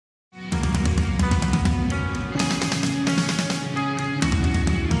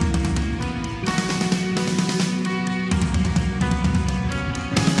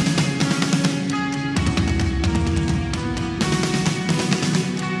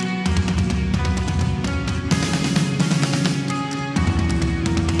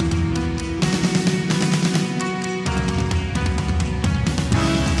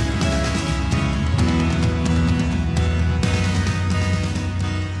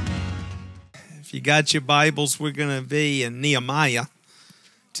If you got your Bibles, we're going to be in Nehemiah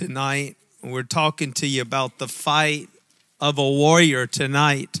tonight. We're talking to you about the fight of a warrior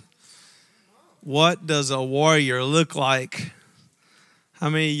tonight. What does a warrior look like? How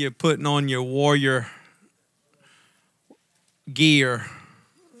many of you are putting on your warrior gear,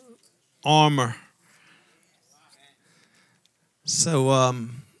 armor? So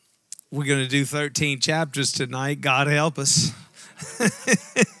we're going to do 13 chapters tonight. God help us.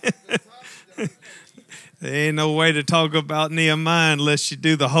 There ain't no way to talk about Nehemiah unless you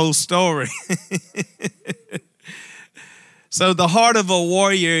do the whole story. So the heart of a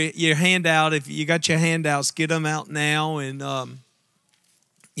warrior, your handout, if you got your handouts, get them out now. And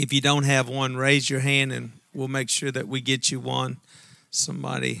if you don't have one, raise your hand and we'll make sure that we get you one.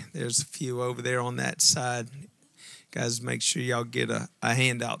 Somebody, there's a few over there on that side. Guys, make sure y'all get a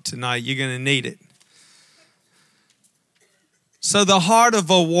handout tonight. You're going to need it. So the heart of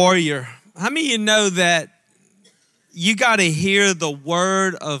a warrior. How many of you know that you got to hear the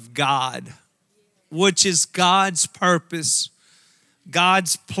word of God, which is God's purpose,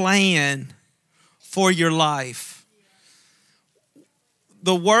 God's plan for your life?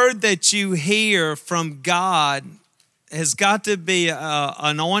 The word that you hear from God has got to be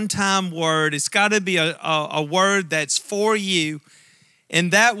an on-time word. It's got to be a word that's for you.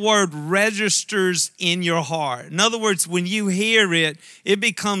 And that word registers in your heart. In other words, when you hear it, it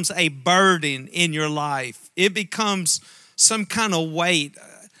becomes a burden in your life. It becomes some kind of weight.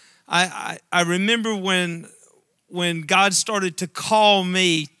 I remember when God started to call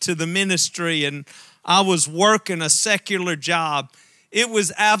me to the ministry and I was working a secular job. It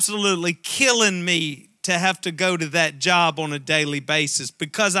was absolutely killing me to have to go to that job on a daily basis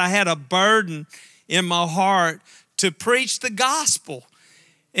because I had a burden in my heart to preach the gospel.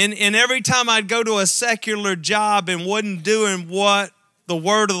 And every time I'd go to a secular job and wasn't doing what the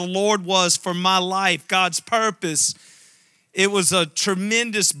word of the Lord was for my life, God's purpose, it was a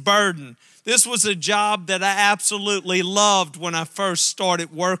tremendous burden. This was a job that I absolutely loved when I first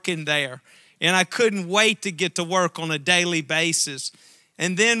started working there. And I couldn't wait to get to work on a daily basis.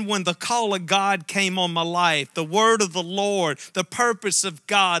 And then when the call of God came on my life, the word of the Lord, the purpose of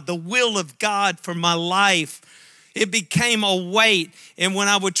God, the will of God for my life, it became a weight. And when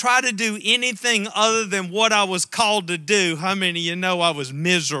I would try to do anything other than what I was called to do, how many of you know I was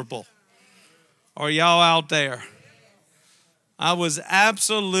miserable? Are y'all out there? I was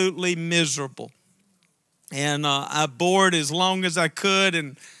absolutely miserable. And I bored as long as I could.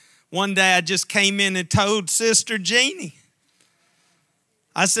 And one day I just came in and told Sister Jeannie,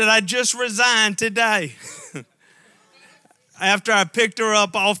 I said, I just resigned today. After I picked her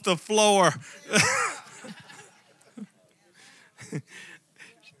up off the floor.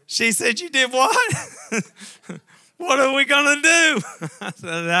 She said, you did what? What are we going to do? I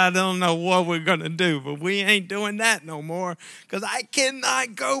said, I don't know what we're going to do, but we ain't doing that no more because I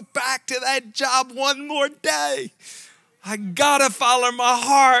cannot go back to that job one more day. I got to follow my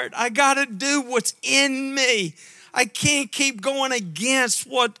heart. I got to do what's in me. I can't keep going against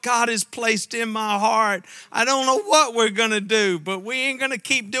what God has placed in my heart. I don't know what we're going to do, but we ain't going to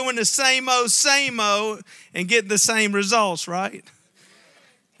keep doing the same old, and get the same results, right?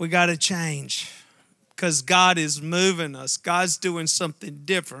 We got to change because God is moving us. God's doing something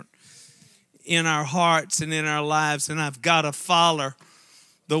different in our hearts and in our lives, and I've got to follow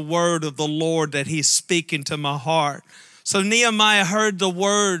the word of the Lord that he's speaking to my heart. So Nehemiah heard the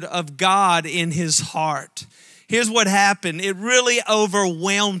word of God in his heart. Here's what happened. It really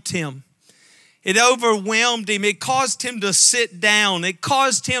overwhelmed him. It overwhelmed him. It caused him to sit down. It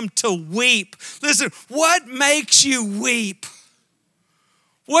caused him to weep. Listen, what makes you weep?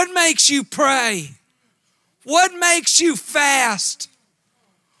 What makes you pray? What makes you fast?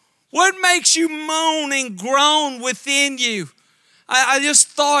 What makes you moan and groan within you? I just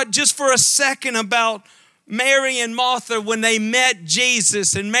thought just for a second about Mary and Martha when they met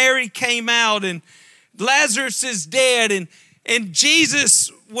Jesus and Mary came out and Lazarus is dead and Jesus,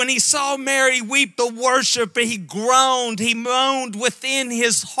 when he saw Mary weep the worship, he groaned, he moaned within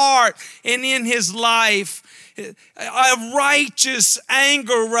his heart and in his life. A righteous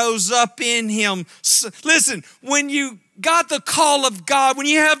anger rose up in him. Listen, when you got the call of God, when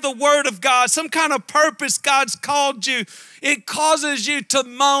you have the word of God, some kind of purpose God's called you, it causes you to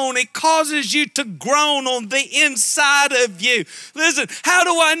moan. It causes you to groan on the inside of you. Listen, how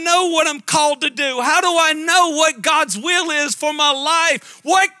do I know what I'm called to do? How do I know what God's will is for my life?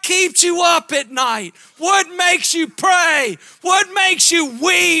 What keeps you up at night? What makes you pray? What makes you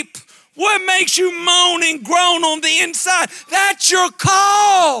weep? What makes you moan and groan on the inside? That's your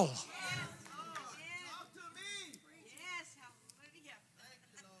call.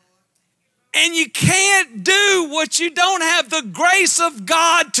 And And you can't do what you don't have the grace of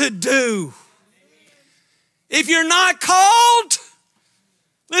God to do. If you're not called,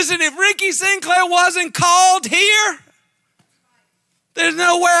 listen, if Ricky Sinclair wasn't called here, there's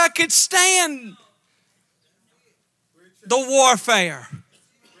no way I could stand the warfare.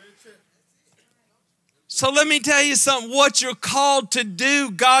 So let me tell you something. What you're called to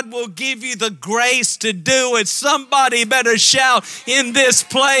do, God will give you the grace to do it. Somebody better shout in this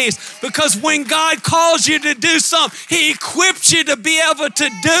place. Because when God calls you to do something, He equips you to be able to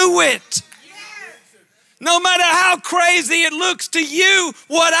do it. No matter how crazy it looks to you,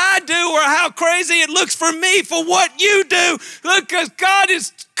 what I do, or how crazy it looks for me for what you do. Look, because God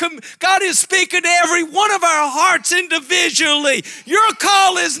is speaking to every one of our hearts individually. Your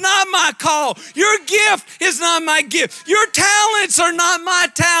call is not my call. Your gift is not my gift. Your talents are not my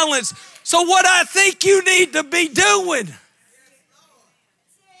talents. So what I think you need to be doing,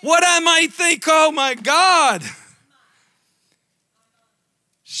 what I might think, oh my God,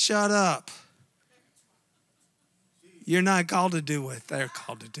 shut up. You're not called to do what they're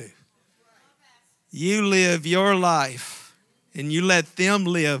called to do. You live your life and you let them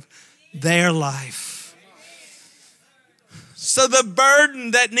live their life. So the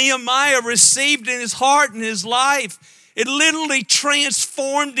burden that Nehemiah received in his heart and his life, it literally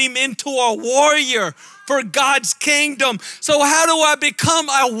transformed him into a warrior for God's kingdom. So how do I become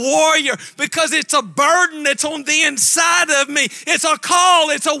a warrior? Because it's a burden that's on the inside of me. It's a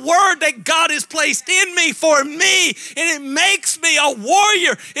call. It's a word that God has placed in me for me. And it makes me a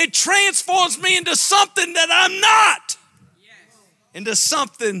warrior. It transforms me into something that I'm not. Into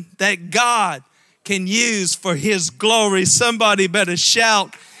something that God can use for His glory. Somebody better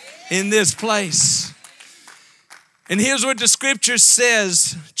shout in this place. And here's what the scripture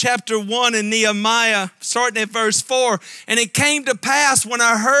says, chapter 1 in Nehemiah, starting at verse 4. And it came to pass when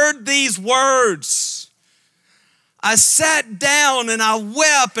I heard these words, I sat down and I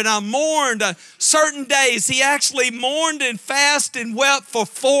wept and I mourned certain days. He actually mourned and fasted and wept for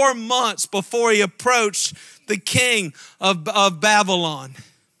 4 months before he approached the king of Babylon.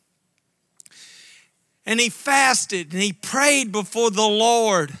 And he fasted and he prayed before the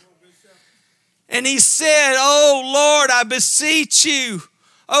Lord. And he said, oh Lord, I beseech you,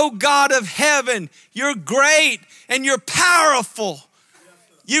 oh God of heaven, you're great and you're powerful.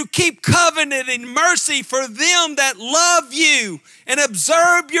 You keep covenant and mercy for them that love you and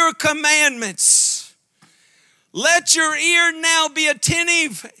observe your commandments. Let your ear now be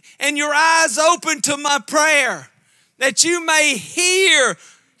attentive and your eyes open to my prayer, that you may hear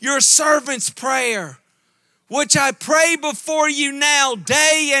your servant's prayer, which I pray before you now,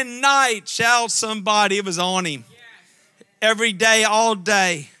 day and night. Shout somebody, it was on him. Every day, all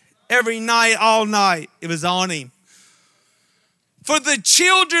day. Every night, all night, it was on him. For the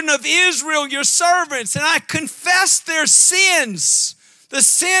children of Israel, your servants, and I confess their sins, the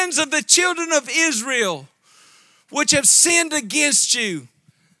sins of the children of Israel, which have sinned against you.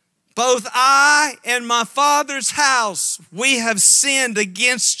 Both I and my father's house, we have sinned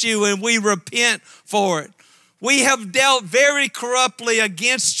against you and we repent for it. We have dealt very corruptly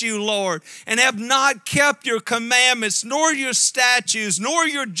against you, Lord, and have not kept your commandments, nor your statutes, nor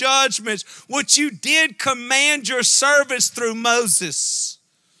your judgments, which you did command your servants through Moses.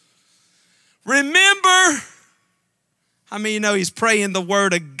 Remember, how many of you know he's praying the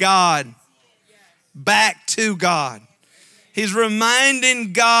word of God back to God? He's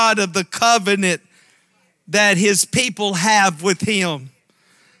reminding God of the covenant that his people have with him.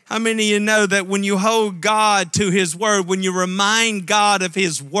 How many of you know that when you hold God to his word, when you remind God of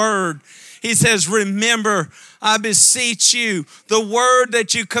his word, he says, remember, I beseech you, the word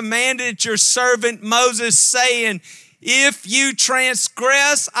that you commanded your servant Moses, saying, if you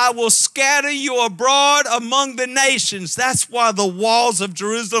transgress, I will scatter you abroad among the nations. That's why the walls of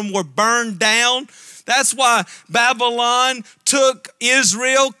Jerusalem were burned down. That's why Babylon took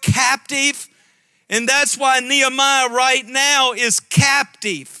Israel captive. And that's why Nehemiah right now is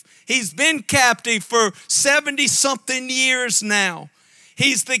captive. He's been captive for 70-something years now.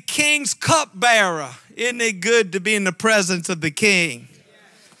 He's the king's cupbearer. Isn't it good to be in the presence of the king?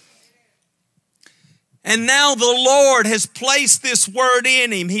 And now the Lord has placed this word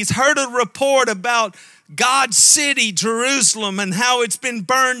in him. He's heard a report about God's city, Jerusalem, and how it's been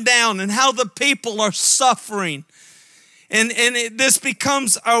burned down and how the people are suffering. And this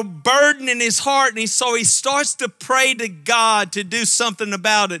becomes a burden in his heart. And so he starts to pray to God to do something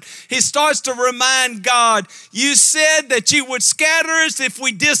about it. He starts to remind God, you said that you would scatter us if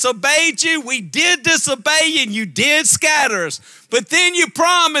we disobeyed you. We did disobey you and you did scatter us. But then you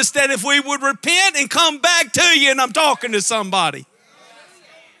promised that if we would repent and come back to you, and I'm talking to somebody.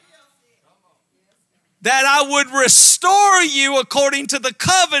 that I would restore you according to the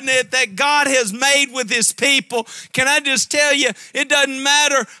covenant that God has made with his people. Can I just tell you, it doesn't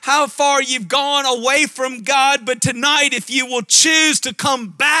matter how far you've gone away from God, but tonight, if you will choose to come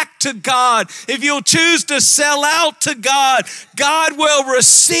back to God, if you'll choose to sell out to God, God will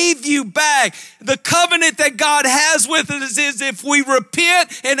receive you back. The covenant that God has with us is if we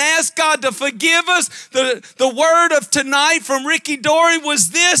repent and ask God to forgive us. The word of tonight from Ricky Dory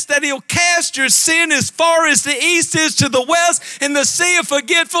was this, that he'll cast your sin as far as the east is to the west, and the sea of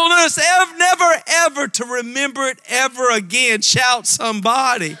forgetfulness, never, ever to remember it ever again. Shout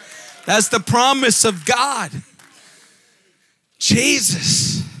somebody. That's the promise of God.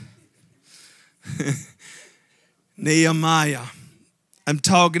 Jesus. Nehemiah. I'm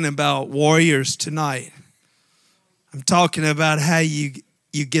talking about warriors tonight. I'm talking about how you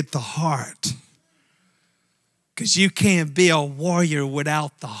get the heart. Because you can't be a warrior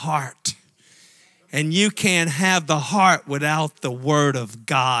without the heart. And you can't have the heart without the word of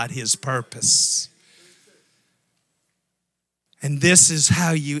God, his purpose. And this is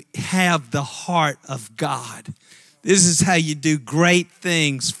how you have the heart of God. This is how you do great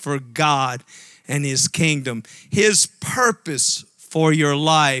things for God and his kingdom. His purpose for your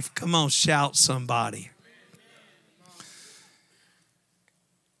life. Come on, shout somebody.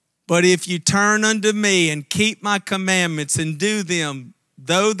 But if you turn unto me and keep my commandments and do them,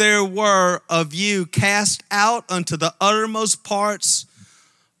 though there were of you cast out unto the uttermost parts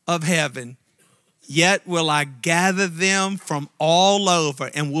of heaven, yet will I gather them from all over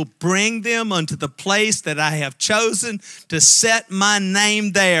and will bring them unto the place that I have chosen to set my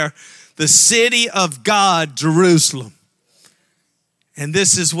name there, the city of God, Jerusalem. And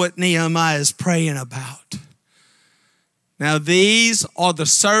this is what Nehemiah is praying about. Now these are the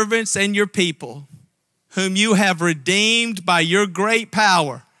servants and your people, whom you have redeemed by your great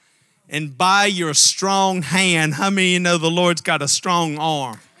power and by your strong hand. How many of you know the Lord's got a strong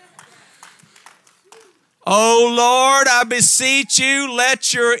arm? Oh Lord, I beseech you,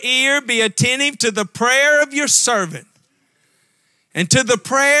 let your ear be attentive to the prayer of your servant and to the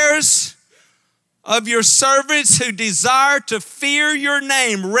prayers of your servants who desire to fear your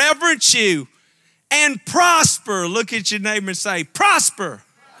name, reverence you, and prosper. Look at your neighbor and say, prosper.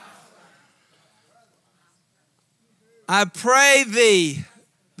 I pray thee,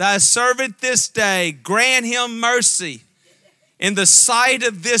 thy servant this day, grant him mercy in the sight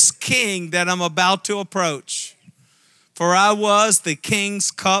of this king that I'm about to approach. For I was the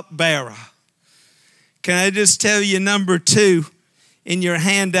king's cupbearer. Can I just tell you, number 2 in your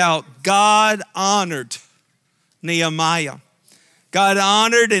handout, God honored Nehemiah. God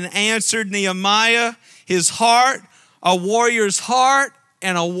honored and answered Nehemiah, his heart, a warrior's heart,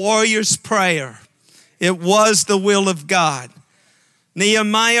 and a warrior's prayer. It was the will of God.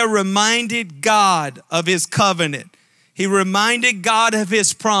 Nehemiah reminded God of his covenant. He reminded God of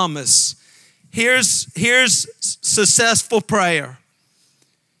his promise. Here's successful prayer.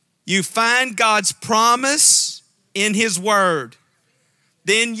 You find God's promise in his word.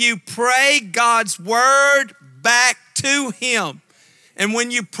 Then you pray God's word back to him. And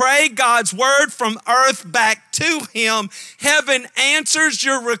when you pray God's word from earth back to him, heaven answers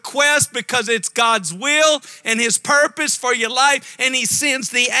your request because it's God's will and his purpose for your life. And he sends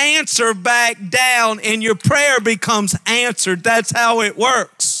the answer back down and your prayer becomes answered. That's how it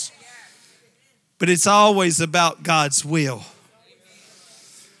works. But it's always about God's will.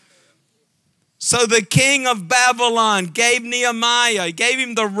 So the king of Babylon gave Nehemiah, gave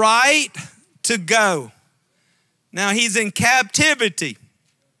him the right to go. Now he's in captivity.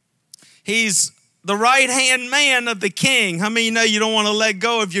 He's the right-hand man of the king. How many of you know you don't want to let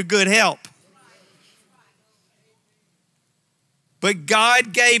go of your good help? But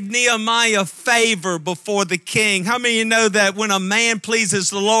God gave Nehemiah favor before the king. How many of you know that when a man pleases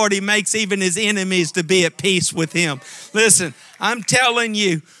the Lord, he makes even his enemies to be at peace with him? Listen, I'm telling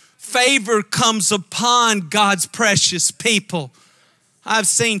you, favor comes upon God's precious people. I've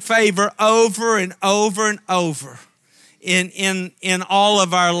seen favor over and over and over in all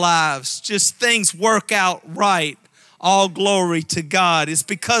of our lives. Just things work out right. All glory to God. It's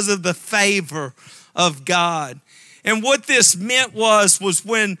because of the favor of God. And what this meant was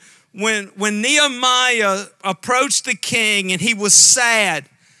when Nehemiah approached the king and he was sad.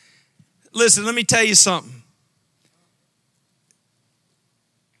 Listen, let me tell you something.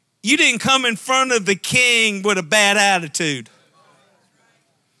 You didn't come in front of the king with a bad attitude.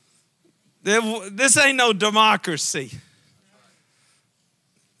 This ain't no democracy.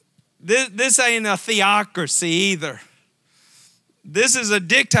 This ain't a theocracy either. This is a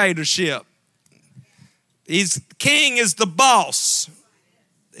dictatorship. King is the boss.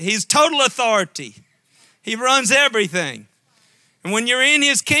 He's total authority. He runs everything. And when you're in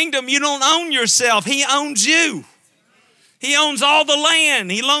his kingdom, you don't own yourself. He owns you. He owns all the land.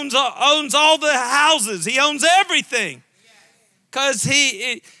 He owns all the houses. He owns everything. Because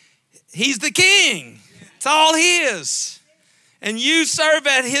he's the king. It's all his. And you serve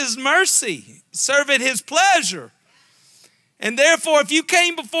at his mercy. Serve at his pleasure. And therefore, if you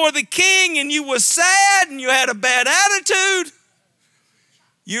came before the king and you were sad and you had a bad attitude,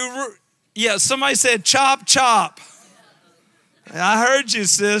 somebody said chop, chop. I heard you,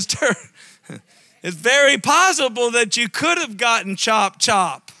 sister. It's very possible that you could have gotten chop,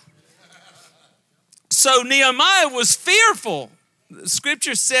 chop. So Nehemiah was fearful. The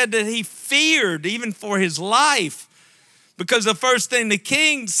scripture said that he feared even for his life. Because the first thing the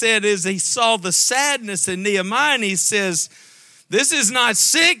king said is he saw the sadness in Nehemiah and he says, this is not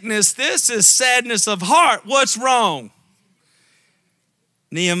sickness, this is sadness of heart. What's wrong?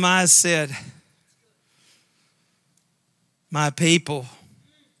 Nehemiah said, my people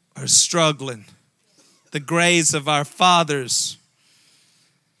are struggling. The graves of our fathers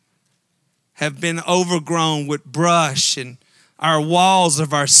have been overgrown with brush, and our walls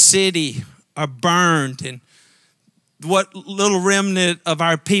of our city are burned, and what little remnant of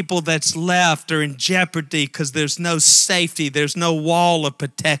our people that's left are in jeopardy because there's no safety. There's no wall of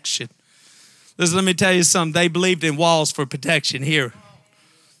protection. Listen, let me tell you something. They believed in walls for protection here.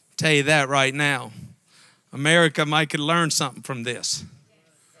 I'll tell you that right now. America might could learn something from this.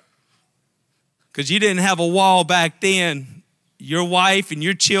 Because you didn't have a wall back then. Your wife and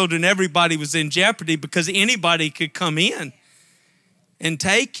your children, everybody was in jeopardy because anybody could come in and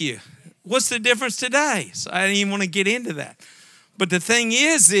take you. What's the difference today? So I didn't even want to get into that. But the thing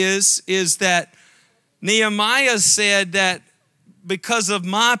is that Nehemiah said that because of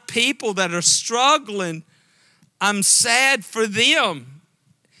my people that are struggling, I'm sad for them.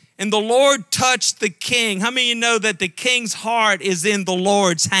 And the Lord touched the king. How many of you know that the king's heart is in the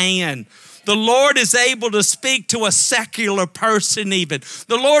Lord's hand? The Lord is able to speak to a secular person even.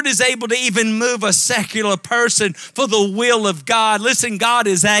 The Lord is able to even move a secular person for the will of God. Listen, God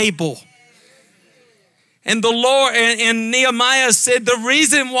is able. And the Lord, and Nehemiah said, the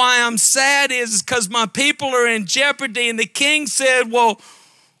reason why I'm sad is because my people are in jeopardy. And the king said, well,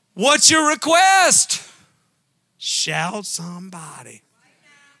 what's your request? Shout somebody.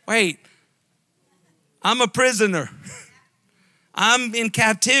 Wait, I'm a prisoner. I'm in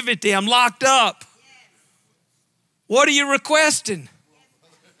captivity. I'm locked up. What are you requesting?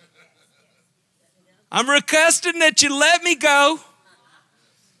 I'm requesting that you let me go.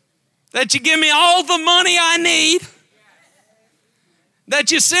 That you give me all the money I need. That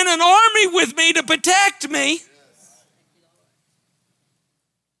you send an army with me to protect me.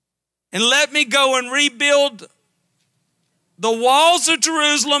 And let me go and rebuild the walls of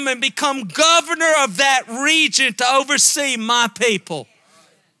Jerusalem and become governor of that region to oversee my people.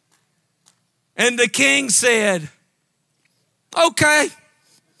 And the king said, okay,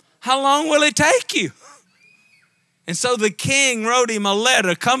 how long will it take you? And so the king wrote him a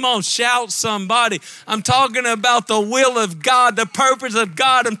letter. Come on, shout somebody. I'm talking about the will of God, the purpose of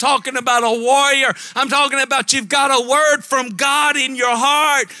God. I'm talking about a warrior. I'm talking about you've got a word from God in your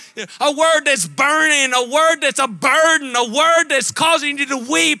heart. A word that's burning, a word that's a burden, a word that's causing you to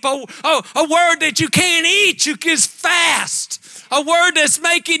weep, a word that you can't eat, you can fast. A word that's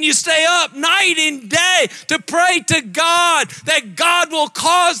making you stay up night and day to pray to God that God will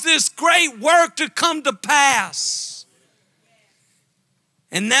cause this great work to come to pass.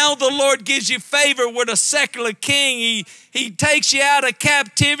 And now the Lord gives you favor with a secular king. He takes you out of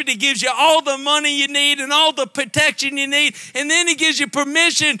captivity, gives you all the money you need and all the protection you need. And then he gives you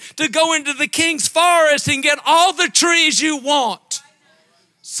permission to go into the king's forest and get all the trees you want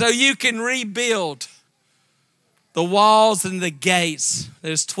so you can rebuild the walls and the gates.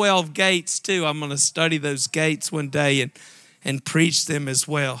 There's 12 gates too. I'm going to study those gates one day and preach them as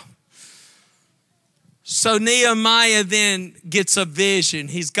well. So Nehemiah then gets a vision.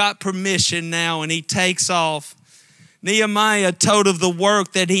 He's got permission now and he takes off. Nehemiah told of the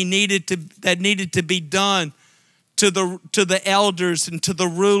work that needed to be done to the elders and to the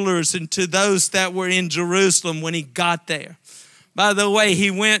rulers and to those that were in Jerusalem when he got there. By the way,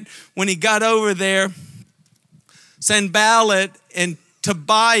 when he got over there, Sanballat and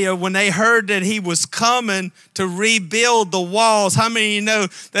Tobiah, when they heard that he was coming to rebuild the walls, how many of you know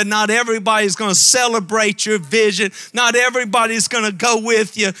that not everybody's going to celebrate your vision? Not everybody's going to go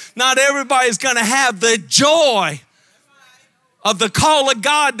with you. Not everybody's going to have the joy of the call of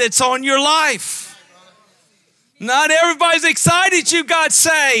God that's on your life. Not everybody's excited you got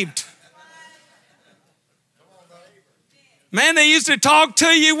saved. Man, they used to talk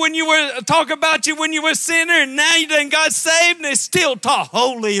about you when you were a sinner, and now you done got saved, and they still talk.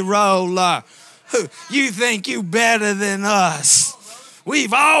 Holy roller. You think you better than us.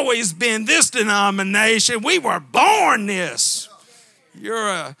 We've always been this denomination. We were born this.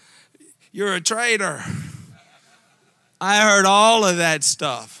 You're a traitor. I heard all of that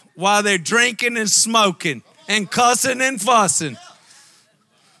stuff while they're drinking and smoking and cussing and fussing,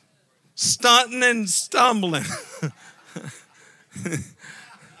 stunting and stumbling.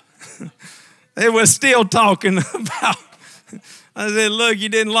 They were still talking about, I said, look, you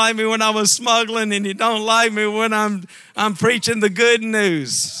didn't like me when I was smuggling, and you don't like me when I'm preaching the good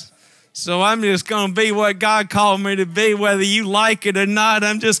news. So I'm just going to be what God called me to be, whether you like it or not.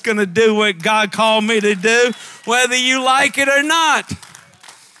 I'm just going to do what God called me to do, whether you like it or not.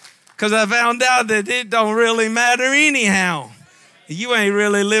 Because I found out that it don't really matter anyhow. You ain't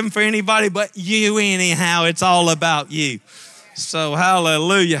really living for anybody but you anyhow. It's all about you. So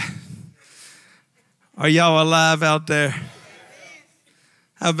hallelujah. Are y'all alive out there?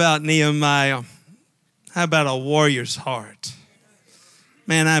 How about Nehemiah? How about a warrior's heart?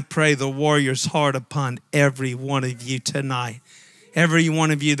 Man, I pray the warrior's heart upon every one of you tonight. Every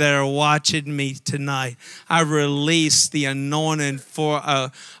one of you that are watching me tonight, I release the anointing for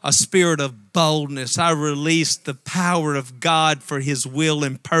a spirit of boldness. I release the power of God for His will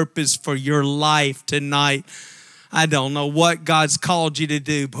and purpose for your life tonight. I don't know what God's called you to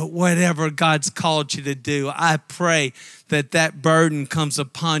do, but whatever God's called you to do, I pray that that burden comes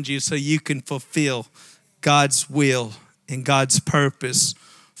upon you so you can fulfill God's will and God's purpose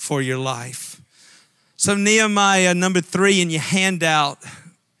for your life. So Nehemiah, number 3 in your handout,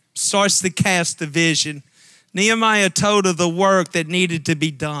 starts to cast the vision. Nehemiah told of the work that needed to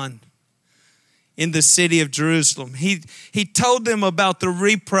be done in the city of Jerusalem. He told them about the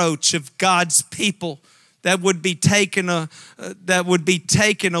reproach of God's people that would be taken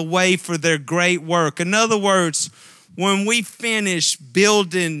away for their great work. In other words, when we finish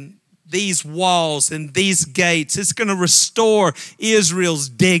building these walls and these gates, it's going to restore Israel's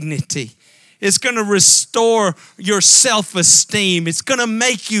dignity. It's going to restore your self-esteem. It's going to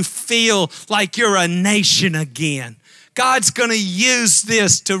make you feel like you're a nation again. God's going to use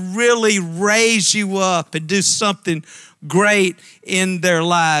this to really raise you up and do something great in their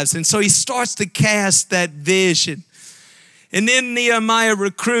lives. And so he starts to cast that vision. And then Nehemiah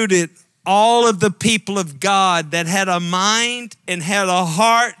recruited all of the people of God that had a mind and had a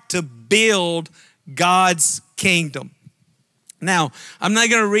heart to build God's kingdom. Now, I'm not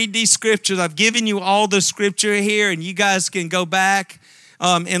going to read these scriptures. I've given you all the scripture here, and you guys can go back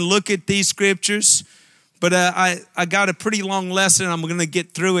and look at these scriptures. But I got a pretty long lesson. I'm going to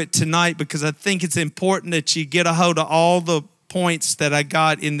get through it tonight because I think it's important that you get a hold of all the points that I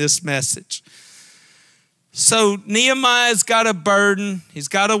got in this message. So Nehemiah's got a burden. He's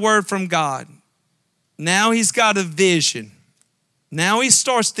got a word from God. Now he's got a vision. Now he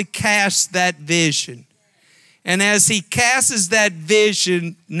starts to cast that vision. And as he casts that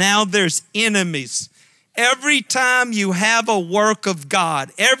vision, now there's enemies. Every time you have a work of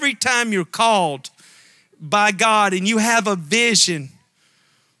God, every time you're called by God and you have a vision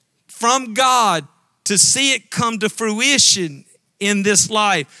from God to see it come to fruition in this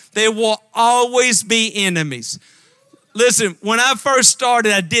life, there will always be enemies. Listen, when I first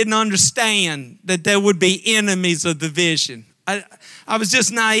started, I didn't understand that there would be enemies of the vision. I was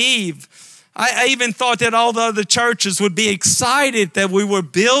just naive. I even thought that all the other churches would be excited that we were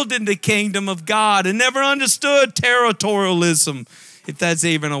building the kingdom of God, and never understood territorialism, if that's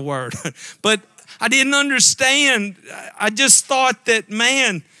even a word. But I didn't understand. I just thought that,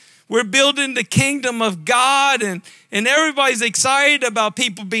 man, we're building the kingdom of God, and everybody's excited about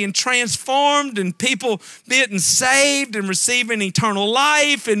people being transformed and people being saved and receiving eternal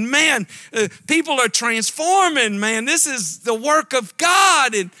life. And man, people are transforming, man. This is the work of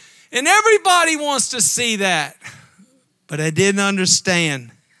God, and everybody wants to see that. But I didn't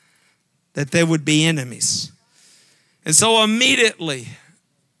understand that there would be enemies. And so immediately,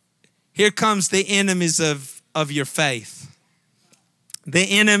 here comes the enemies of your faith.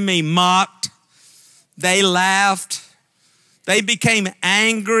 The enemy mocked. They laughed. They became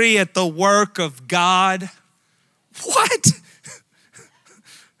angry at the work of God. What?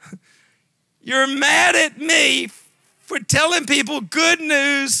 You're mad at me for telling people good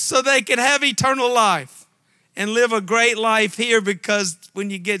news so they can have eternal life and live a great life here, because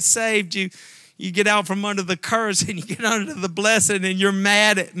when you get saved, you get out from under the curse and you get under the blessing, and you're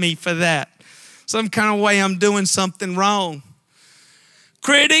mad at me for that. Some kind of way I'm doing something wrong.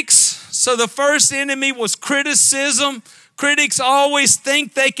 Critics. So the first enemy was criticism. Critics always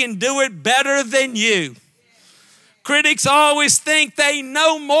think they can do it better than you. Critics always think they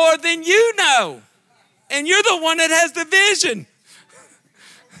know more than you know. And you're the one that has the vision.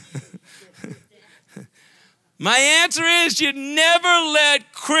 My answer is you never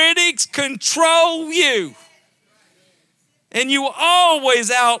let critics control you. And you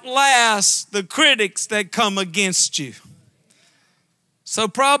always outlast the critics that come against you. So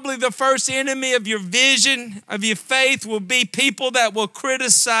probably the first enemy of your vision, of your faith, will be people that will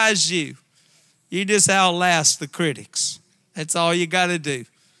criticize you. You just outlast the critics. That's all you got to do,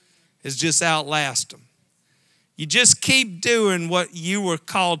 is just outlast them. You just keep doing what you were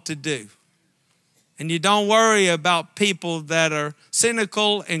called to do. And you don't worry about people that are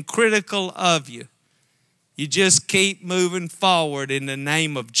cynical and critical of you. You just keep moving forward in the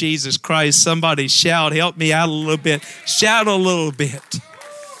name of Jesus Christ. Somebody shout, help me out a little bit. Shout a little bit.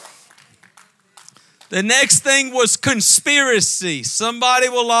 The next thing was conspiracy. Somebody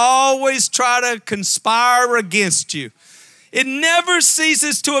will always try to conspire against you. It never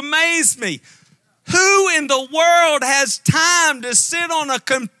ceases to amaze me. Who in the world has time to sit on a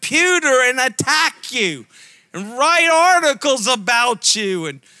computer and attack you and write articles about you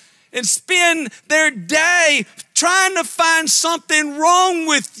and spend their day trying to find something wrong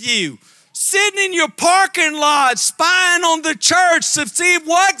with you? Sitting in your parking lot, spying on the church to see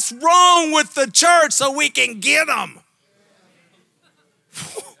what's wrong with the church so we can get them.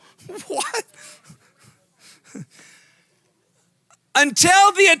 What?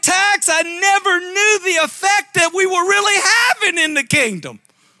 Until the attacks, I never knew the effect that we were really having in the kingdom.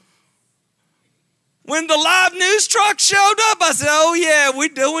 When the live news truck showed up, I said, oh yeah, we're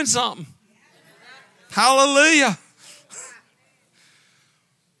doing something. Hallelujah.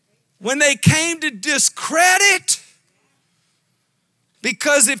 When they came to discredit,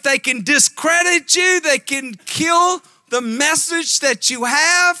 because if they can discredit you, they can kill the message that you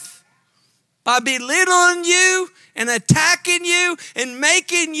have by belittling you and attacking you and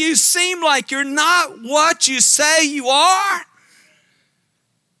making you seem like you're not what you say you are.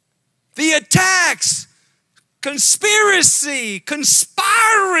 The attacks, conspiracy,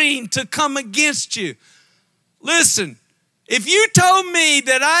 conspiring to come against you. Listen, if you told me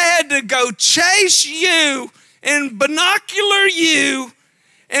that I had to go chase you and binocular you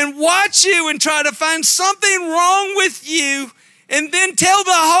and watch you and try to find something wrong with you and then tell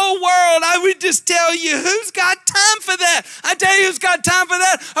the whole world, I would just tell you, who's got time for that? I tell you who's got time for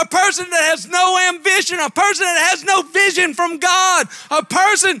that? A person that has no ambition, a person that has no vision from God, a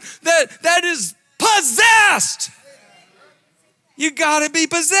person that is possessed. You got to be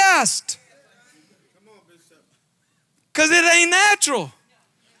possessed. Because it ain't natural.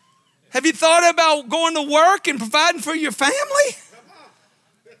 Have you thought about going to work and providing for your family?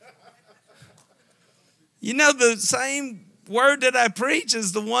 You know, the same word that I preach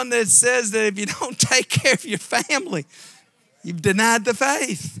is the one that says that if you don't take care of your family, you've denied the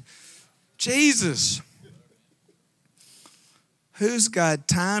faith. Jesus. Who's got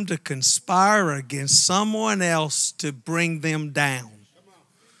time to conspire against someone else to bring them down?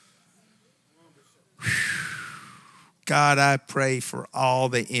 Whew. God, I pray for all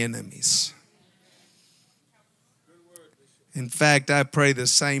the enemies. In fact, I pray the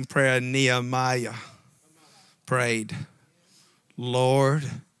same prayer Nehemiah prayed. Lord,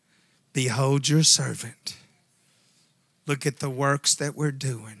 behold your servant. Look at the works that we're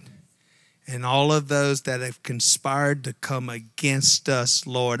doing. And all of those that have conspired to come against us,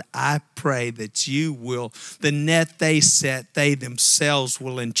 Lord, I pray that you will, the net they set, they themselves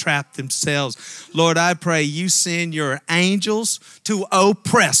will entrap themselves. Lord, I pray you send your angels to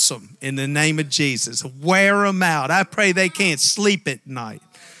oppress them in the name of Jesus. Wear them out. I pray they can't sleep at night.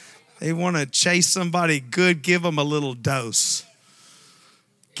 They want to chase somebody good, give them a little dose.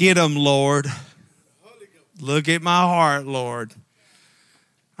 Get them, Lord. Look at my heart, Lord.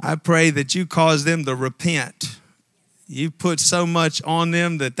 I pray that you cause them to repent. You put so much on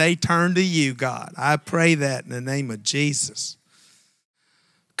them that they turn to you, God. I pray that in the name of Jesus.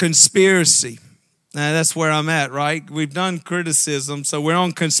 Conspiracy. Now, that's where I'm at, right? We've done criticism, so we're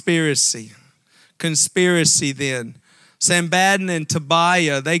on conspiracy. Conspiracy then. Sanballat and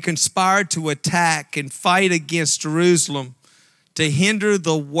Tobiah, they conspired to attack and fight against Jerusalem to hinder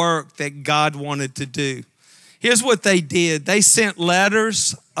the work that God wanted to do. Here's what they did. They sent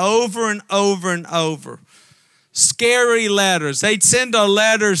letters over and over and over. Scary letters. They'd send a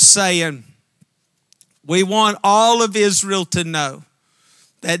letter saying, we want all of Israel to know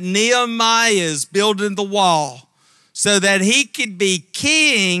that Nehemiah is building the wall so that he could be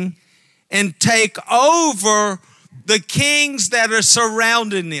king and take over the kings that are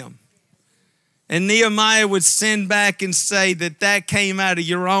surrounding them. And Nehemiah would send back and say that came out of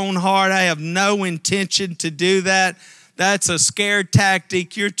your own heart. I have no intention to do that. That's a scare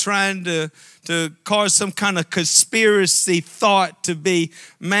tactic. You're trying to cause some kind of conspiracy thought to be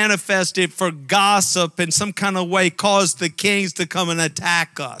manifested for gossip in some kind of way, cause the kings to come and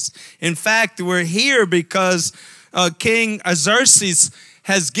attack us. In fact, we're here because King Xerxes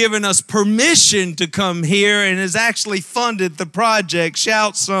has given us permission to come here and has actually funded the project.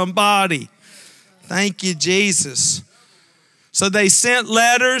 Shout somebody. Thank you, Jesus. So they sent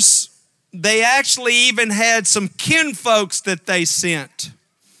letters. They actually even had some kinfolks that they sent.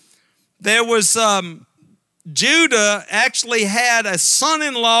 There was Judah actually had a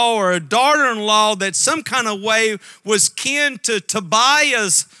son-in-law or a daughter-in-law that some kind of way was kin to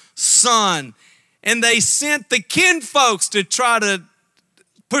Tobiah's son. And they sent the kinfolks to try to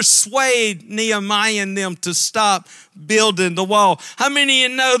persuade Nehemiah and them to stop building the wall. How many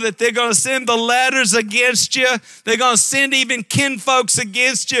of you know that they're going to send the letters against you? They're going to send even kinfolks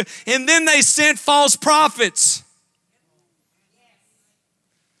against you. And then they sent false prophets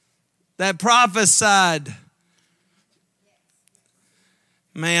that prophesied.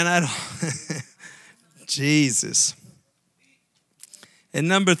 Man, I don't. Jesus. And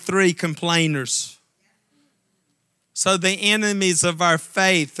number 3, complainers. So the enemies of our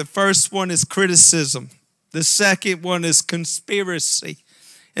faith, the first one is criticism. The second one is conspiracy.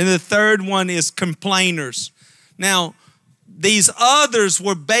 And the third one is complainers. Now, these others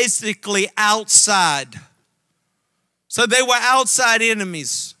were basically outside. So they were outside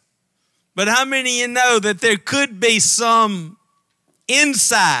enemies. But how many of you know that there could be some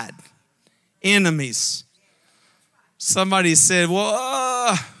inside enemies? Somebody said,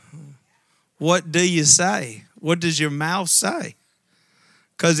 well, what do you say? What does your mouth say?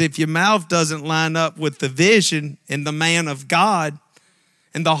 Because if your mouth doesn't line up with the vision and the man of God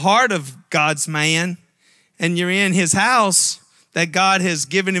and the heart of God's man, and you're in his house that God has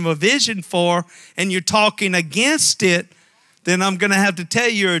given him a vision for, and you're talking against it, then I'm going to have to tell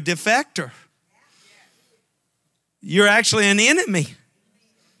you you're a defector. You're actually an enemy.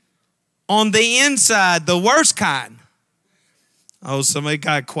 On the inside, the worst kind. Oh, somebody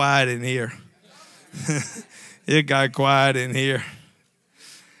got quiet in here. It got quiet in here.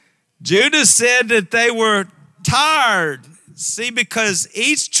 Judah said that they were tired. See, because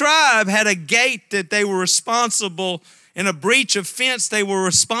each tribe had a gate that they were responsible, in a breach of fence they were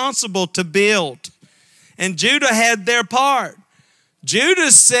responsible to build. And Judah had their part.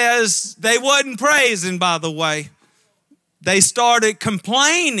 Judah says they wasn't praising, by the way. They started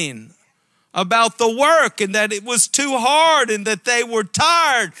complaining about the work and that it was too hard and that they were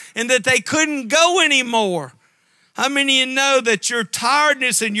tired and that they couldn't go anymore. How many of you know that your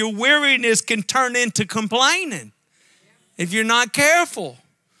tiredness and your weariness can turn into complaining if you're not careful?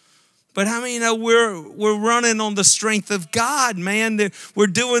 But how many of you know we're running on the strength of God, man? We're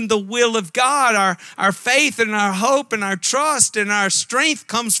doing the will of God. Our faith and our hope and our trust and our strength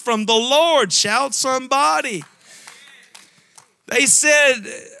comes from the Lord. Shout somebody. They said,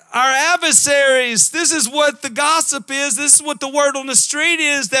 our adversaries, this is what the gossip is, this is what the word on the street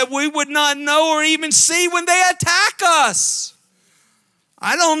is, that we would not know or even see when they attack us.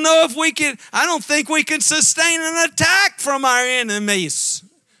 I don't think we can sustain an attack from our enemies.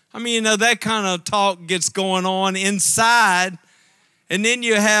 I mean, you know, that kind of talk gets going on inside, and then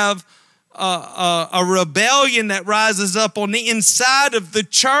you have a rebellion that rises up on the inside of the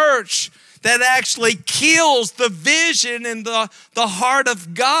church that actually kills the vision and the heart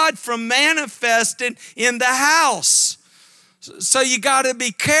of God from manifesting in the house. So you got to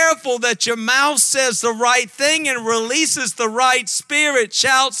be careful that your mouth says the right thing and releases the right spirit.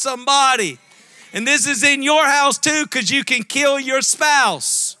 Shout somebody. And this is in your house too, because you can kill your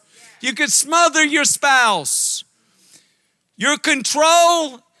spouse. You can smother your spouse. Your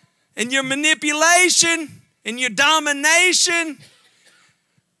control and your manipulation and your domination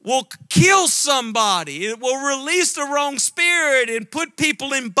will kill somebody. It will release the wrong spirit and put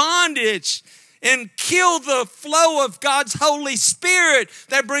people in bondage and kill the flow of God's Holy Spirit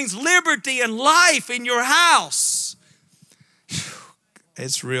that brings liberty and life in your house.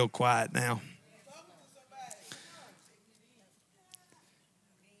 It's real quiet now.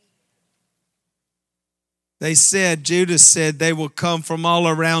 They said, Judah said, they will come from all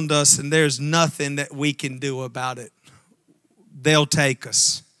around us and there's nothing that we can do about it. They'll take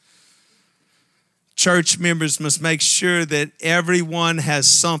us. Church members must make sure that everyone has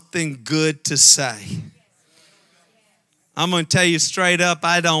something good to say. I'm going to tell you straight up,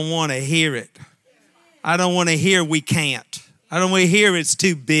 I don't want to hear it. I don't want to hear we can't. I don't want to hear it's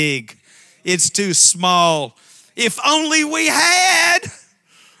too big. It's too small. If only we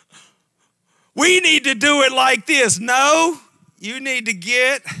We need to do it like this. No, you need to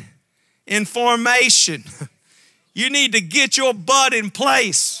get in formation. You need to get your butt in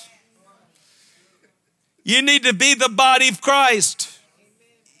place. You need to be the body of Christ.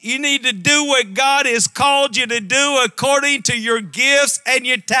 You need to do what God has called you to do according to your gifts and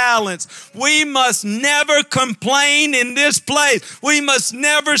your talents. We must never complain in this place. We must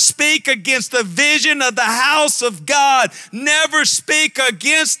never speak against the vision of the house of God. Never speak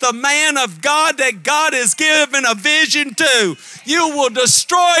against the man of God that God has given a vision to. You will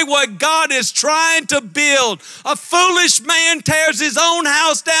destroy what God is trying to build. A foolish man tears his own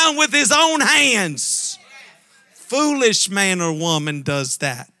house down with his own hands. Foolish man or woman does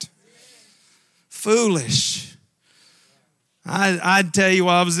that. Foolish. I tell you,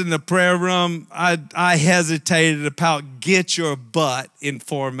 while I was in the prayer room, I hesitated about get your butt in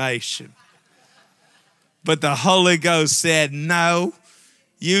formation. But the Holy Ghost said, no,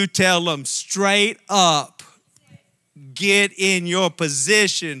 you tell them straight up, get in your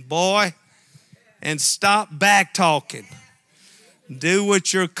position, boy, and stop back talking. Do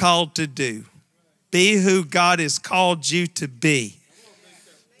what you're called to do. Be who God has called you to be.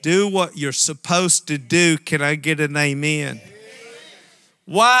 Do what you're supposed to do. Can I get an amen?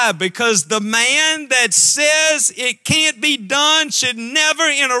 Why? Because the man that says it can't be done should never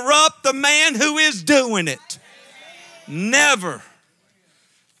interrupt the man who is doing it. Never.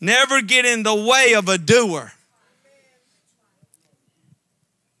 Never get in the way of a doer.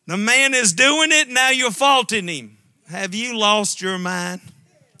 The man is doing it, now you're faulting him. Have you lost your mind?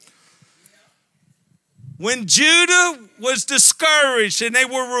 When Judah was discouraged and they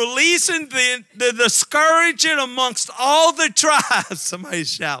were releasing the discouragement amongst all the tribes, somebody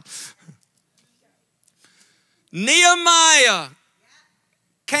shout. Nehemiah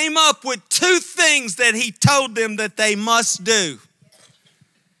came up with two things that he told them that they must do.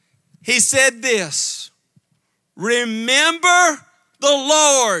 He said this, remember the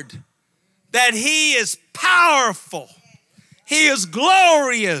Lord, that he is powerful, he is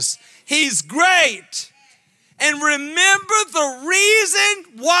glorious, he's great. And remember the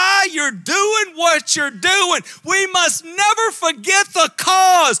reason why you're doing what you're doing. We must never forget the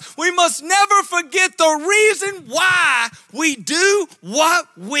cause. We must never forget the reason why we do what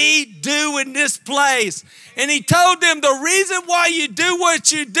we do in this place. And he told them the reason why you do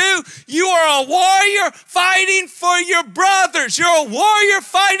what you do, you are a warrior fighting for your brothers. You're a warrior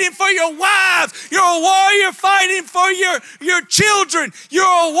fighting for your wives. You're a warrior fighting for your children. You're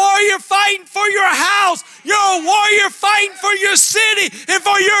a warrior fighting for your house. You're a warrior fighting for your city and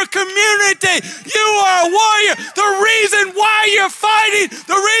for your community. You are a warrior. The reason why you're fighting,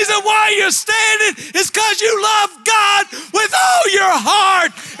 the reason why you're standing is because you love God with all your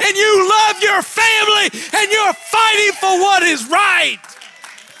heart and you love your family and you're fighting for what is right.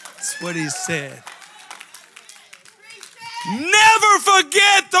 That's what he said. Never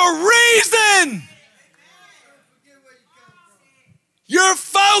forget the reason. Your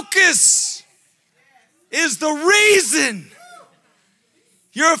focus is the reason.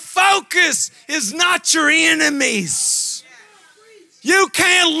 Your focus is not your enemies. You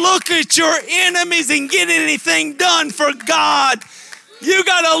can't look at your enemies and get anything done for God. You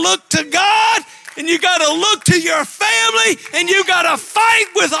got to look to God, and you got to look to your family, and you got to fight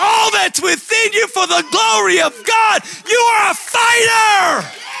with all that's within you for the glory of God. You are a fighter.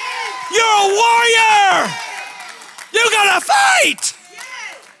 You're a warrior. You got to fight.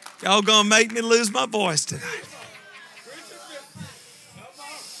 Y'all gonna make me lose my voice tonight.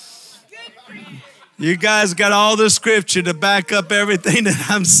 You guys got all the scripture to back up everything that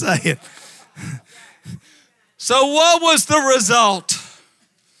I'm saying. So what was the result?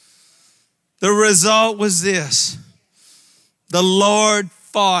 The result was this. The Lord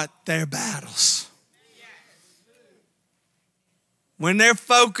fought their battles. When their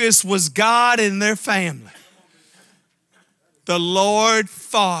focus was God and their family, the Lord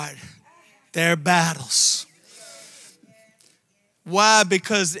fought their battles. Why?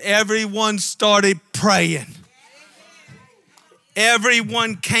 Because everyone started praying.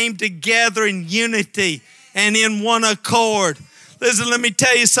 Everyone came together in unity and in one accord. Listen, let me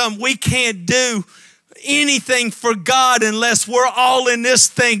tell you something. We can't do anything for God unless we're all in this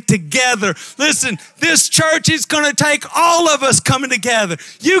thing together. Listen, this church is going to take all of us coming together.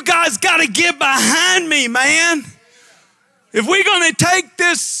 You guys got to get behind me, man. If we're going to take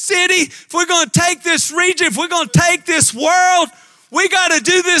this city, if we're going to take this region, if we're going to take this world, we got to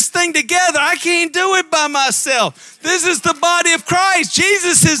do this thing together. I can't do it by myself. This is the body of Christ.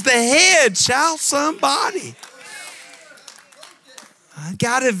 Jesus is the head. Shout somebody. I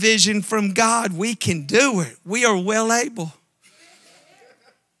got a vision from God. We can do it. We are well able.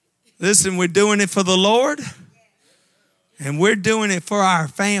 Listen, we're doing it for the Lord, and we're doing it for our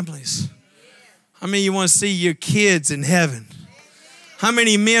families. How many of you want to see your kids in heaven? How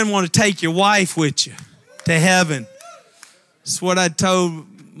many men want to take your wife with you to heaven? That's what I told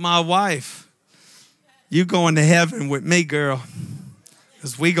my wife. You going to heaven with me, girl.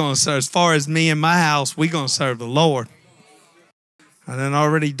 Because we going to serve, as far as me and my house, we going to serve the Lord. I done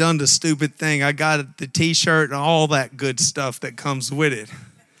already done the stupid thing. I got the t-shirt and all that good stuff that comes with it.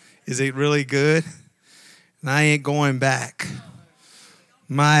 Is it really good? And I ain't going back.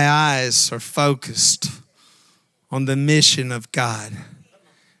 My eyes are focused on the mission of God.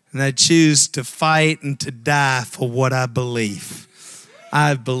 And I choose to fight and to die for what I believe.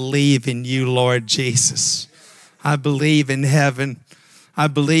 I believe in you, Lord Jesus. I believe in heaven. I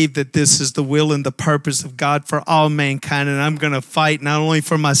believe that this is the will and the purpose of God for all mankind, and I'm going to fight not only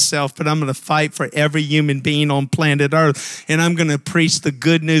for myself, but I'm going to fight for every human being on planet Earth, and I'm going to preach the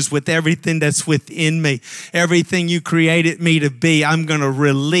good news with everything that's within me, everything you created me to be. I'm going to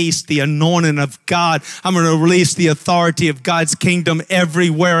release the anointing of God. I'm going to release the authority of God's kingdom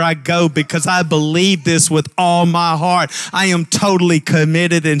everywhere I go because I believe this with all my heart. I am totally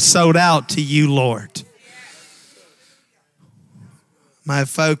committed and sold out to you, Lord. My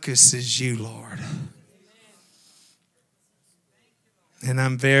focus is you, Lord. And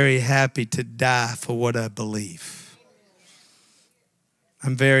I'm very happy to die for what I believe.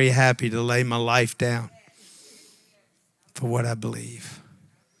 I'm very happy to lay my life down for what I believe.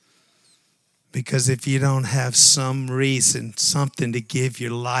 Because if you don't have some reason, something to give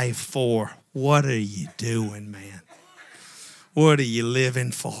your life for, what are you doing, man? What are you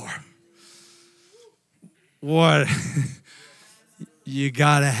living for? What? You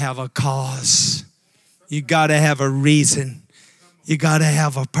got to have a cause. You got to have a reason. You got to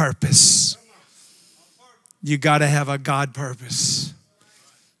have a purpose. You got to have a God purpose.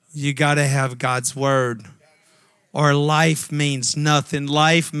 You got to have God's word. Or life means nothing.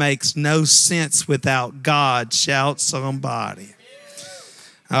 Life makes no sense without God. Shout somebody.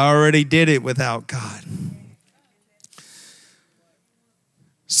 I already did it without God.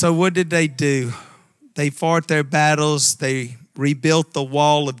 So what did they do? They fought their battles. They rebuilt the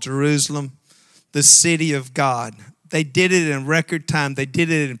wall of Jerusalem, the city of God. They did it in record time. They did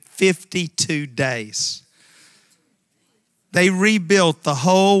it in 52 days. They rebuilt the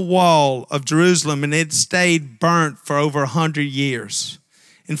whole wall of Jerusalem, and it stayed burnt for over 100 years.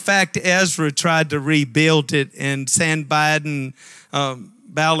 In fact, Ezra tried to rebuild it, and Sanballat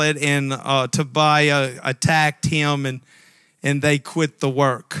and Tobiah attacked him, and they quit the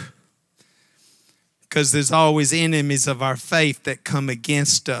work. Because there's always enemies of our faith that come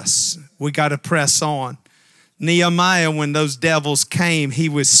against us. We got to press on. Nehemiah, when those devils came, he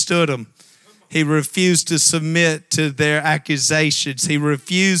withstood them. He refused to submit to their accusations. He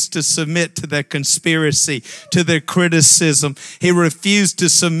refused to submit to their conspiracy, to their criticism. He refused to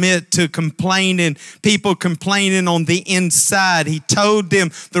submit to complaining, people complaining on the inside. He told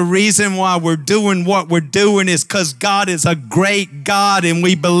them the reason why we're doing what we're doing is because God is a great God and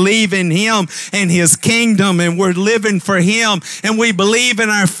we believe in Him and His kingdom and we're living for Him and we believe in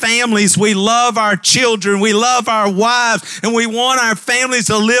our families. We love our children. We love our wives and we want our families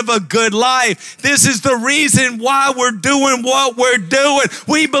to live a good life. This is the reason why we're doing what we're doing.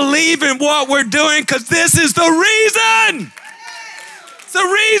 We believe in what we're doing because this is the reason. It's the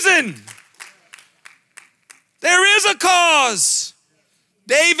reason. There is a cause.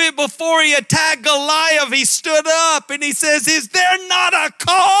 David, before he attacked Goliath, he stood up and he says, is there not a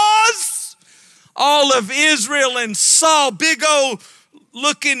cause? All of Israel and Saul, big old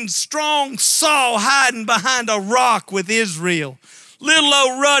looking strong Saul hiding behind a rock with Israel. Little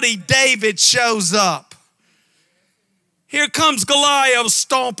old ruddy David shows up. Here comes Goliath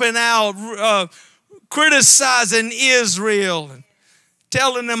stomping out, criticizing Israel, and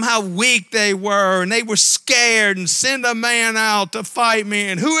telling them how weak they were, and they were scared, and send a man out to fight me,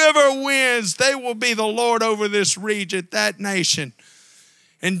 and whoever wins, they will be the Lord over this region, that nation.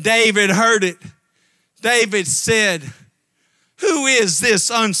 And David heard it. David said, who is this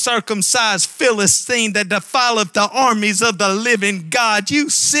uncircumcised Philistine that defileth the armies of the living God?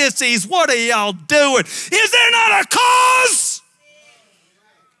 You sissies, what are y'all doing? Is there not a cause?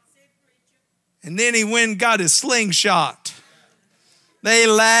 And then he went and got his slingshot. They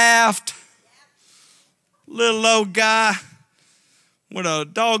laughed. Little old guy with a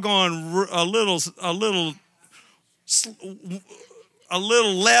doggone, a little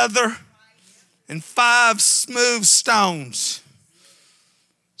leather and 5 smooth stones.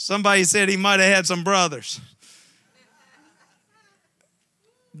 Somebody said he might have had some brothers.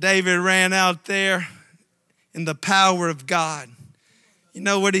 David ran out there in the power of God. You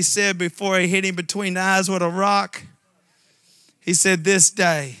know what he said before he hit him between the eyes with a rock? He said, this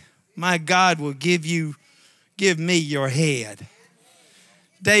day, my God will give me your head.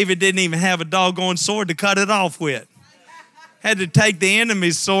 David didn't even have a doggone sword to cut it off with. Had to take the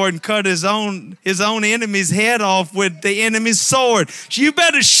enemy's sword and cut his own enemy's head off with the enemy's sword. You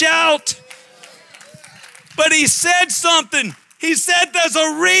better shout. But he said something. He said there's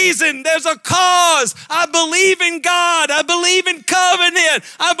a reason, there's a cause. I believe in God. I believe in covenant.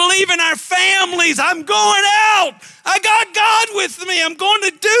 I believe in our families. I'm going out. I got God with me. I'm going to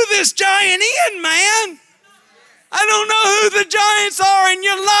do this giant in, man. I don't know who the giants are in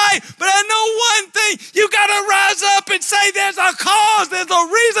your life, but I know one thing. You got to rise up and say there's a cause. There's a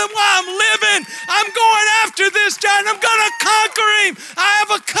reason why I'm living. I'm going after this giant. I'm going to conquer him. I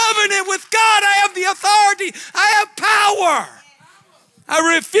have a covenant with God. I have the authority. I have power.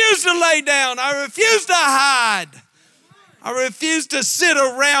 I refuse to lay down. I refuse to hide. I refuse to sit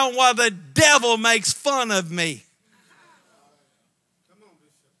around while the devil makes fun of me.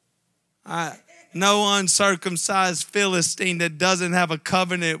 No uncircumcised Philistine that doesn't have a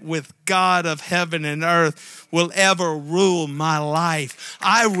covenant with God of heaven and earth will ever rule my life.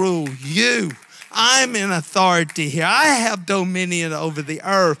 I rule you. I'm in authority here. I have dominion over the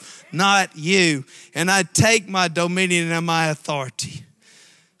earth, not you. And I take my dominion and my authority.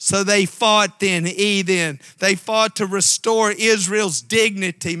 So they fought then. They fought to restore Israel's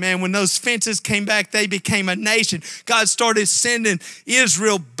dignity. Man, when those fences came back, they became a nation. God started sending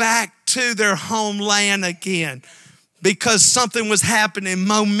Israel back to their homeland again because something was happening.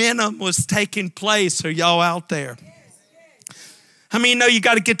 Momentum was taking place. Are y'all out there? How many know you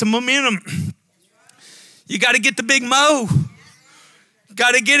got to get the momentum? You got to get the big mo. You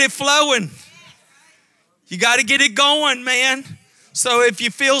got to get it flowing. You got to get it going, man. So if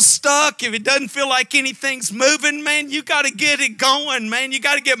you feel stuck, if it doesn't feel like anything's moving, man, you got to get it going, man. You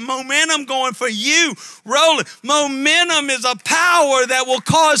got to get momentum going for you, rolling. Momentum is a power that will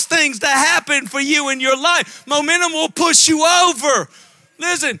cause things to happen for you in your life. Momentum will push you over.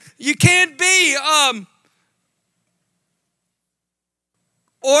 Listen, you can't be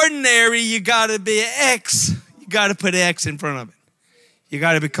ordinary. You got to be X. You got to put X in front of it. You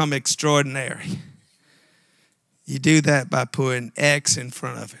got to become extraordinary. You do that by putting X in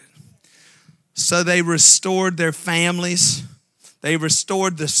front of it. So they restored their families. They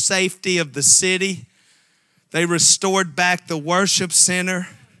restored the safety of the city. They restored back the worship center.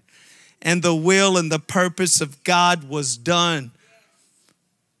 And the will and the purpose of God was done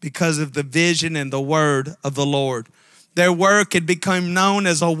because of the vision and the word of the Lord. Their work had become known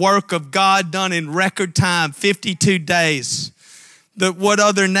as a work of God done in record time, 52 days. What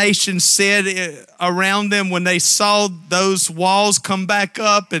other nations said around them when they saw those walls come back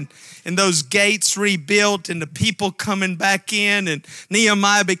up and those gates rebuilt and the people coming back in, and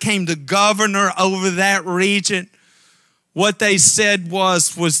Nehemiah became the governor over that region. What they said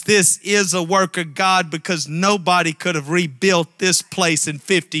was this is a work of God because nobody could have rebuilt this place in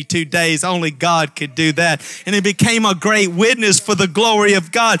 52 days. Only God could do that. And it became a great witness for the glory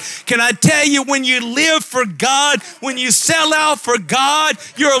of God. Can I tell you, when you live for God, when you sell out for God,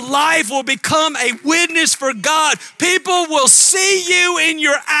 your life will become a witness for God. People will see you in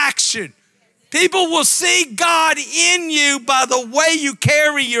your action. People will see God in you by the way you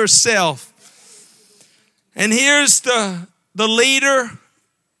carry yourself. And here's the leader,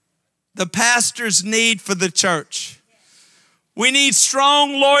 the pastor's need for the church. We need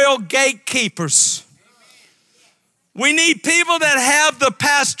strong, loyal gatekeepers. We need people that have the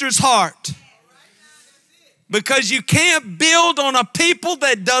pastor's heart. Because you can't build on a people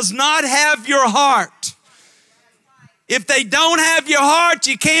that does not have your heart. If they don't have your heart,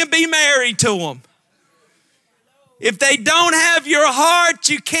 you can't be married to them. If they don't have your heart,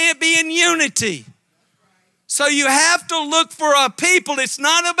 you can't be in unity. So you have to look for a people. It's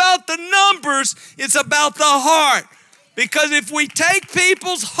not about the numbers, it's about the heart. Because if we take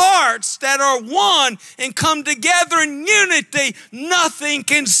people's hearts that are one and come together in unity, nothing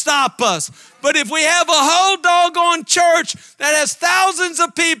can stop us. But if we have a whole doggone church that has thousands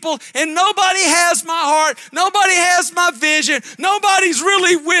of people and nobody has my heart, nobody has my vision, nobody's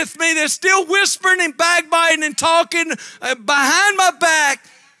really with me, they're still whispering and backbiting and talking behind my back,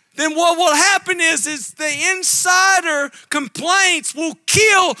 then what will happen is the insider complaints will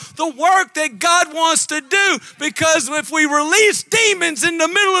kill the work that God wants to do. Because if we release demons in the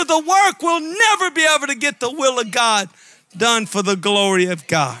middle of the work, we'll never be able to get the will of God done for the glory of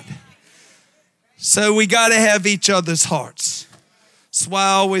God. So we got to have each other's hearts. That's why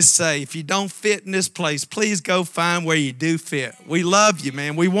I always say, if you don't fit in this place, please go find where you do fit. We love you,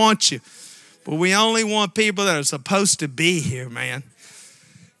 man. We want you. But we only want people that are supposed to be here, man.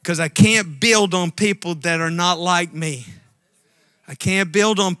 Because I can't build on people that are not like me. I can't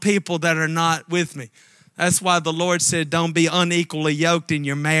build on people that are not with me. That's why the Lord said, don't be unequally yoked in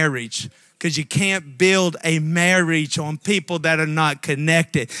your marriage. Because you can't build a marriage on people that are not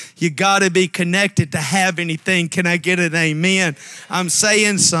connected. You got to be connected to have anything. Can I get an amen? I'm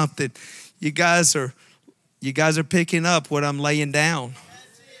saying something. You guys are picking up what I'm laying down.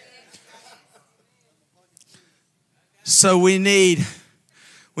 So we need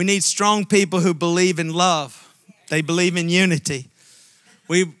strong people who believe in love. They believe in unity.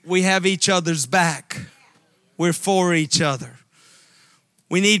 We have each other's back. We're for each other.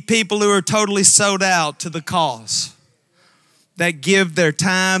 We need people who are totally sold out to the cause, that give their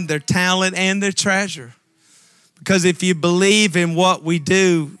time, their talent, and their treasure. Because if you believe in what we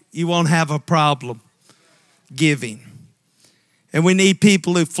do, you won't have a problem giving. And we need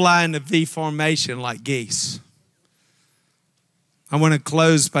people who fly in the V formation like geese. I want to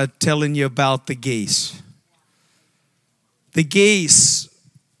close by telling you about the geese. The geese,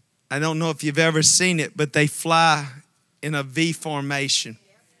 I don't know if you've ever seen it, but they fly in a V formation.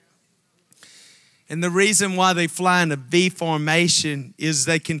 And the reason why they fly in a V formation is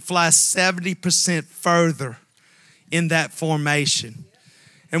they can fly 70% further in that formation.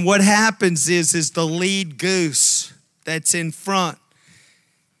 And what happens is the lead goose that's in front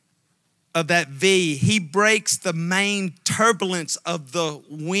of that V, he breaks the main turbulence of the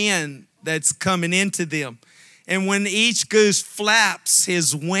wind that's coming into them. And when each goose flaps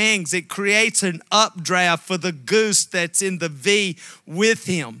his wings, it creates an updraft for the goose that's in the V with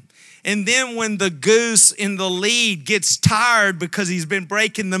him. And then when the goose in the lead gets tired because he's been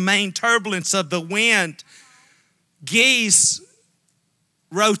breaking the main turbulence of the wind, geese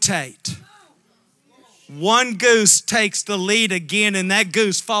rotate. One goose takes the lead again, and that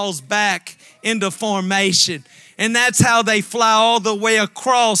goose falls back into formation. And that's how they fly all the way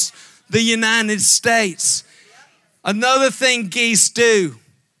across the United States. Another thing geese do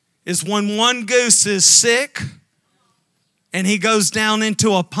is when one goose is sick and he goes down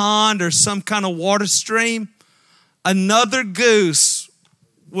into a pond or some kind of water stream, another goose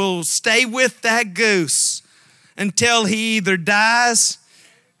will stay with that goose until he either dies,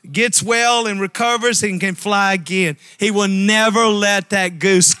 gets well and recovers and can fly again. He will never let that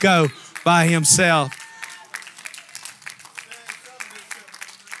goose go by himself.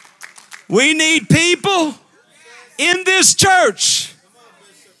 We need people in this church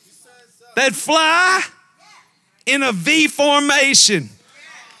that fly in a V formation.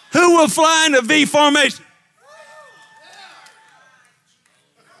 Who will fly in a V formation?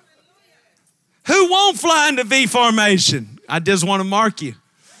 Who won't fly in the V formation? I just want to mark you.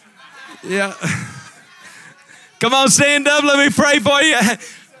 Yeah. Come on, stand up. Let me pray for you.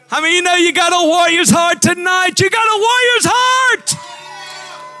 I mean, you know you got a warrior's heart tonight. You got a warrior's heart.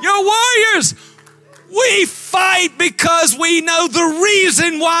 You're warriors. We fight because we know the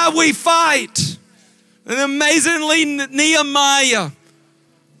reason why we fight. And amazingly, Nehemiah,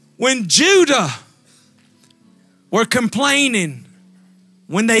 when Judah were complaining,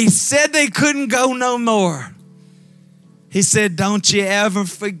 when they said they couldn't go no more, he said, don't you ever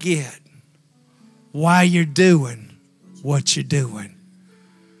forget why you're doing what you're doing.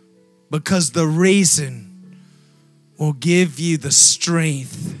 Because the reason will give you the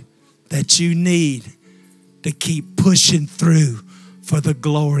strength that you need to keep pushing through for the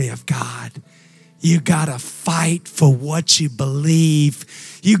glory of God. You got to fight for what you believe.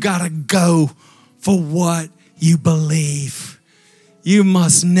 You got to go for what you believe. You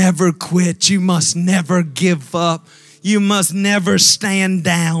must never quit. You must never give up. You must never stand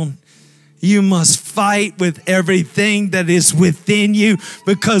down. You must fight with everything that is within you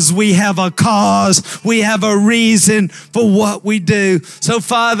because we have a cause. We have a reason for what we do. So,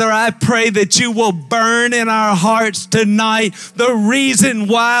 Father, I pray that you will burn in our hearts tonight the reason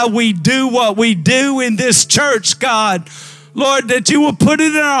why we do what we do in this church, God. Lord, that you will put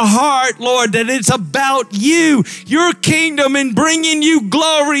it in our heart, Lord, that it's about you, your kingdom, and bringing you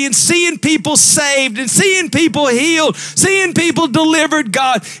glory and seeing people saved and seeing people healed, seeing people delivered,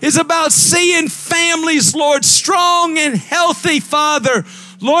 God. It's about seeing families, Lord, strong and healthy, Father.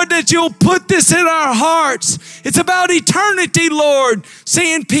 Lord, that you'll put this in our hearts. It's about eternity, Lord,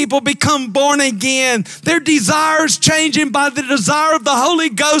 seeing people become born again, their desires changing by the desire of the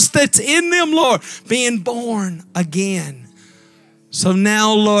Holy Ghost that's in them, Lord, being born again. So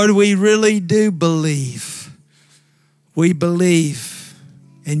now, Lord, we really do believe. We believe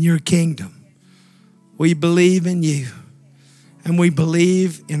in your kingdom. We believe in you. And we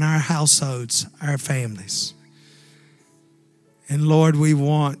believe in our households, our families. And Lord, we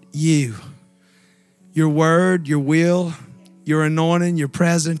want you, your word, your will, your anointing, your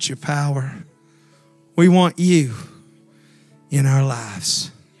presence, your power. We want you in our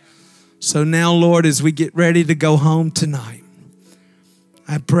lives. So now, Lord, as we get ready to go home tonight,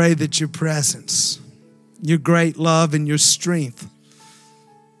 I pray that your presence, your great love and your strength,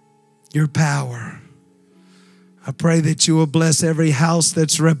 your power, I pray that you will bless every house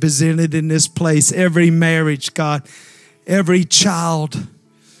that's represented in this place, every marriage, God, every child.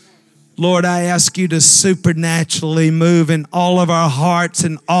 Lord, I ask you to supernaturally move in all of our hearts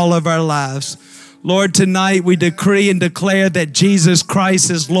and all of our lives. Lord, tonight we decree and declare that Jesus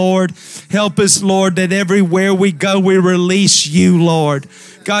Christ is Lord. Help us, Lord, that everywhere we go, we release you, Lord.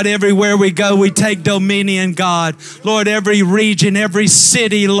 God, everywhere we go, we take dominion, God. Lord, every region, every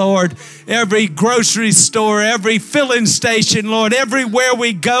city, Lord, every grocery store, every filling station, Lord, everywhere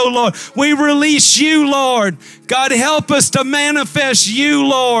we go, Lord, we release you, Lord. God, help us to manifest you,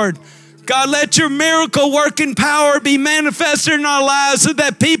 Lord. God, let your miracle working power be manifested in our lives so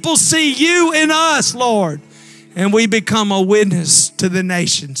that people see you in us, Lord. And we become a witness to the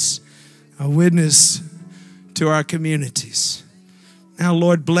nations, a witness to our communities. Now,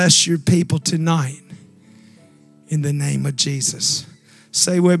 Lord, bless your people tonight in the name of Jesus.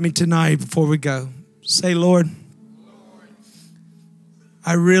 Say with me tonight before we go. Say, Lord,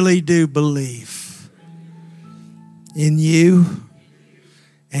 I really do believe in you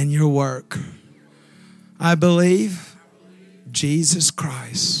and your work. I believe Jesus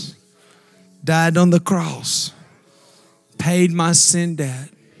Christ died on the cross, paid my sin debt.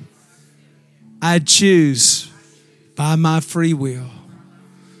 I choose by my free will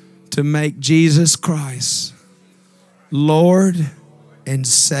to make Jesus Christ Lord and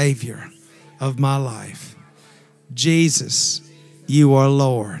Savior of my life. Jesus, you are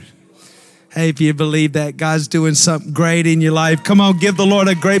Lord. Hey, if you believe that, God's doing something great in your life, come on, give the Lord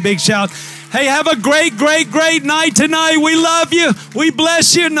a great big shout. Hey, have a great, great, great night tonight. We love you. We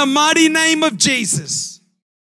bless you in the mighty name of Jesus.